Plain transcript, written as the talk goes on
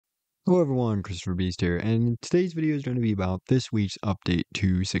Hello everyone, Christopher Beast here, and today's video is going to be about this week's update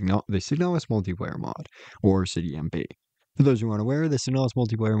to the Signalis multiplayer mod, or CityMP. For those who aren't aware, the Signalis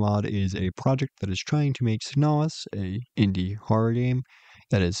multiplayer mod is a project that is trying to make Signalis, a indie horror game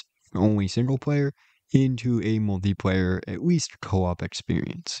that is only single player, into a multiplayer, at least co-op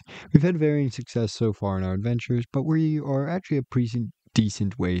experience. We've had varying success so far in our adventures, but we are actually a pretty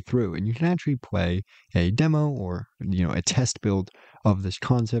decent way through, and you can actually play a demo or a test build of this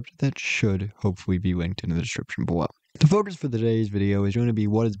concept that should hopefully be linked in the description below. The focus for today's video is going to be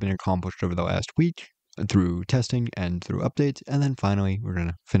what has been accomplished over the last week through testing and through updates, and then finally we're going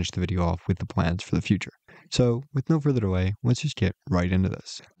to finish the video off with the plans for the future. So with no further delay, let's just get right into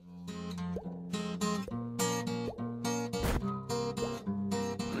this.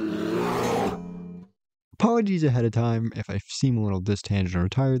 Apologies ahead of time if I seem a little distangent or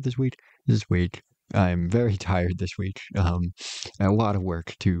tired this week. I'm very tired this week. A lot of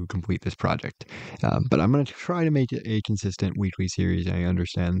work to complete this project. But I'm going to try to make it a consistent weekly series. I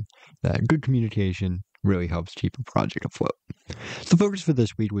understand that good communication really helps keep a project afloat. So the focus for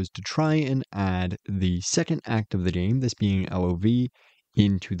this week was to try and add the second act of the game, this being LOV,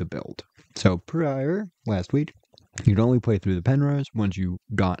 into the build. So last week, you'd only play through the Penrose. Once you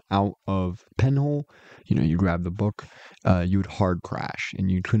got out of Penhole, you grab the book, you would hard crash, and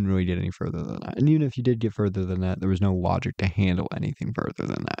you couldn't really get any further than that. And even if you did get further than that, there was no logic to handle anything further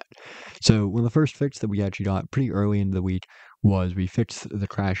than that. So one of the first fix that we actually got pretty early into the week was we fixed the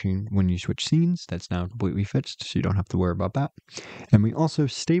crashing when you switch scenes. That's now completely fixed, so you don't have to worry about that. And we also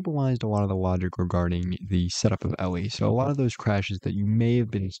stabilized a lot of the logic regarding the setup of Ellie. So a lot of those crashes that you may have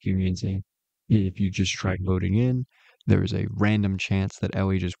been experiencing if you just tried loading in, there is a random chance that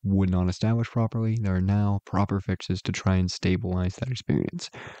Ellie just would not establish properly. There are now proper fixes to try and stabilize that experience.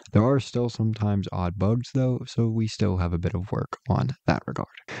 There are still sometimes odd bugs though, so we still have a bit of work on that regard.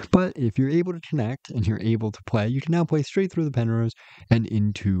 But if you're able to connect and you're able to play, you can now play straight through the Penrose and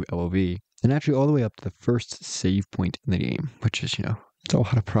into LOV, and actually all the way up to the first save point in the game, which is, it's a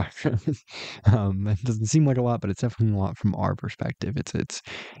lot of progress. It doesn't seem like a lot, but it's definitely a lot from our perspective. It's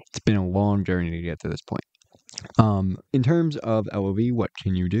been a long journey to get to this point. In terms of LOV, what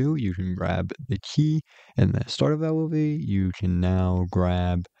can you do? You can grab the key in the start of LOV. You can now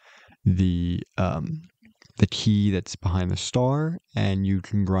grab the key that's behind the star, and you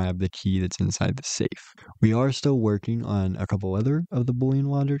can grab the key that's inside the safe. We are still working on a couple other of the Boolean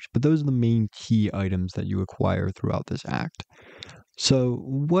logics, but those are the main key items that you acquire throughout this act. So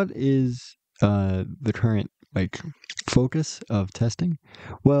what is the current focus of testing?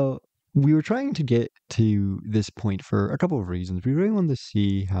 Well, we were trying to get to this point for a couple of reasons. We really wanted to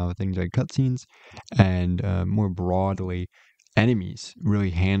see how things like cutscenes and more broadly enemies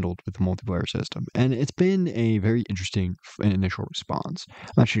really handled with the multiplayer system. And it's been a very interesting initial response.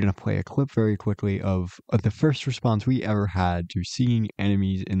 I'm actually going to play a clip very quickly of the first response we ever had to seeing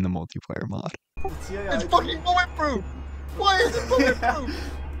enemies in the multiplayer mod. It's fucking bulletproof! Why is it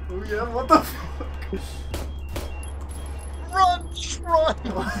bulletproof? Oh yeah, what the fuck? Run!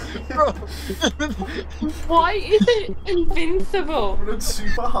 Why is it invincible? It's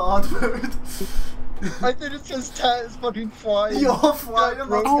super hard mode. I think it says Tat is fucking flying. You're flying.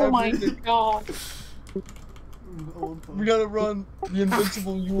 Oh my god. We gotta run the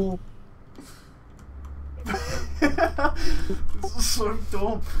invincible Yule. This is so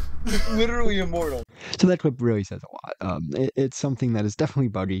dumb. Literally immortal. So that clip really says a lot. It's something that is definitely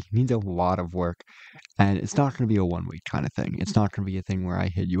buggy, needs a lot of work, and it's not going to be a one-week kind of thing. It's not going to be a thing where I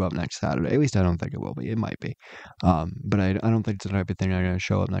hit you up next Saturday. At least I don't think it will be. It might be, but I don't think it's the type of thing I'm going to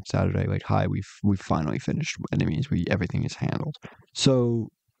show up next Saturday. Like, hi, we've finally finished enemies. Everything is handled. So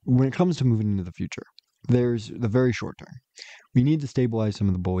when it comes to moving into the future, there's the very short term. We need to stabilize some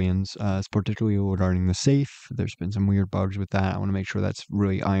of the booleans, particularly regarding the safe. There's been some weird bugs with that. I want to make sure that's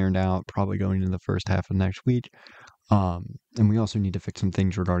really ironed out, probably going into the first half of next week. And we also need to fix some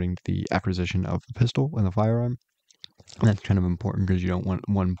things regarding the acquisition of the pistol and the firearm. That's kind of important because you don't want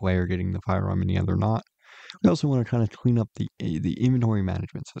one player getting the firearm and the other not. We also want to kind of clean up the inventory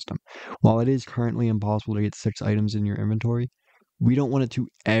management system. While it is currently impossible to get 6 items in your inventory, we don't want it to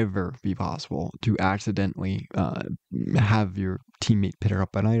ever be possible to accidentally have your teammate pick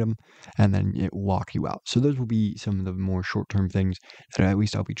up an item and then it lock you out. So those will be some of the more short-term things that at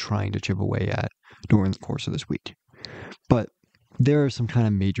least I'll be trying to chip away at during the course of this week. But there are some kind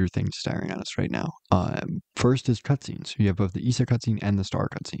of major things staring at us right now. First is cutscenes. You have both the Issa cutscene and the Star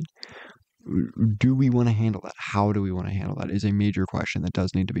cutscene. Do we want to handle that? How do we want to handle that is a major question that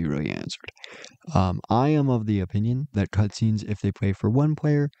does need to be really answered. I am of the opinion that cutscenes, if they play for one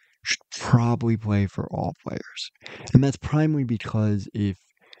player, should probably play for all players. And that's primarily because if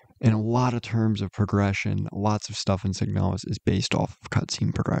in a lot of terms of progression, lots of stuff in Signalis is based off of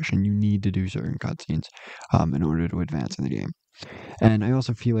cutscene progression. You need to do certain cutscenes in order to advance in the game. And I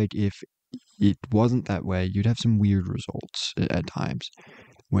also feel like if it wasn't that way, you'd have some weird results at times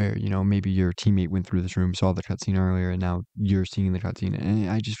where, maybe your teammate went through this room, saw the cutscene earlier, and now you're seeing the cutscene. And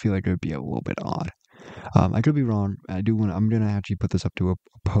I just feel like it would be a little bit odd. I could be wrong. I'm going to actually put this up to a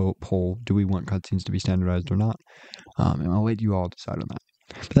poll. Do we want cutscenes to be standardized or not? And I'll let you all decide on that.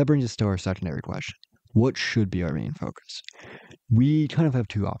 But that brings us to our secondary question. What should be our main focus? We kind of have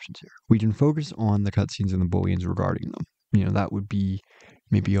two options here. We can focus on the cutscenes and the booleans regarding them. That would be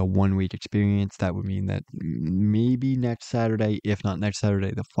maybe a 1-week experience. That would mean that maybe next Saturday, if not next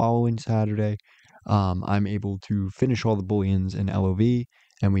Saturday, the following Saturday, I'm able to finish all the booleans in LOV,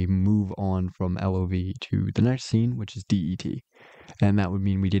 and we move on from LOV to the next scene, which is DET. And that would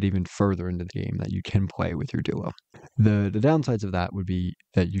mean we get even further into the game that you can play with your duo. The downsides of that would be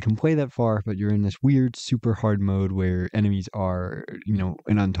that you can play that far, but you're in this weird, super hard mode where enemies are,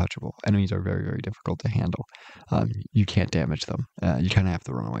 an untouchable. Enemies are very, very difficult to handle. You can't damage them. You kind of have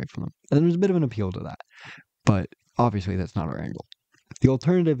to run away from them. And there's a bit of an appeal to that. But obviously, that's not our angle. The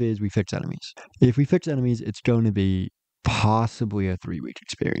alternative is we fix enemies. If we fix enemies, it's going to be possibly a 3-week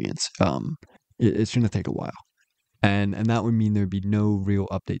experience. It's going to take a while. And that would mean there'd be no real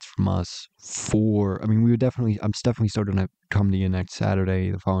updates from us I'm definitely still going to come to you next Saturday,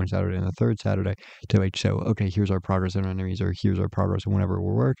 the following Saturday, and the third Saturday to show, okay, here's our progress on enemies, or here's our progress on whatever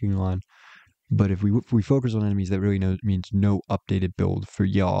we're working on. But if we focus on enemies, that really means no updated build for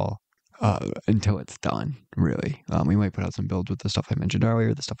y'all until it's done, really. We might put out some builds with the stuff I mentioned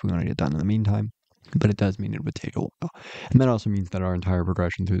earlier, the stuff we want to get done in the meantime. But it does mean it would take a while. And that also means that our entire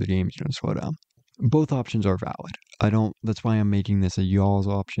progression through the game is going to slow down. Both options are valid. That's why I'm making this a y'all's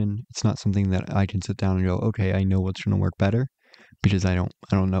option. It's not something that I can sit down and go, okay, I know what's going to work better, because I don't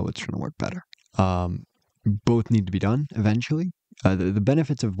know what's going to work better. Both need to be done eventually. The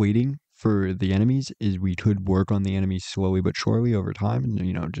benefits of waiting for the enemies is we could work on the enemies slowly but surely over time,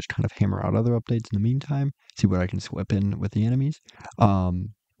 and just kind of hammer out other updates in the meantime, see what I can slip in with the enemies.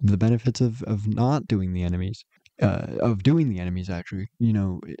 The benefits of not doing the enemies, of doing the enemies actually,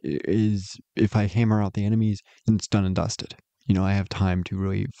 is if I hammer out the enemies, then it's done and dusted. I have time to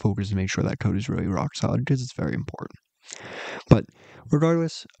really focus and make sure that code is really rock solid, because it's very important. But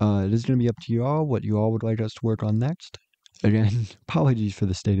regardless, it is going to be up to you all what you all would like us to work on next. Again, apologies for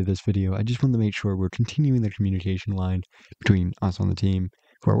the state of this video. I just wanted to make sure we're continuing the communication line between us on the team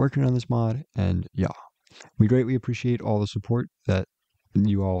who are working on this mod and y'all. We greatly appreciate all the support that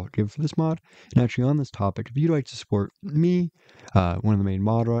you all give for this mod. And actually, on this topic, if you'd like to support me, one of the main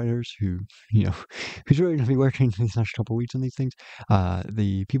mod writers who, who's really going to be working these next couple weeks on these things,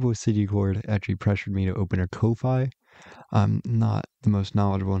 the people with City Accord actually pressured me to open a Ko-Fi. I'm not the most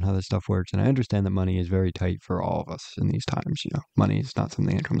knowledgeable on how this stuff works, and I understand that money is very tight for all of us in these times. Money is not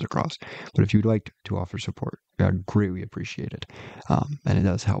something that comes across. But if you'd like to offer support, I'd greatly appreciate it. And it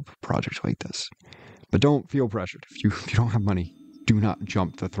does help projects like this. But don't feel pressured. If you don't have money, do not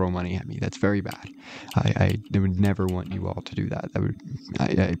jump to throw money at me. That's very bad. I would never want you all to do that.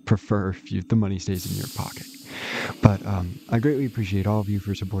 I prefer if the money stays in your pocket. But I greatly appreciate all of you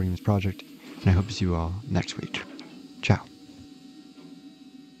for supporting this project, and I hope to see you all next week. Ciao.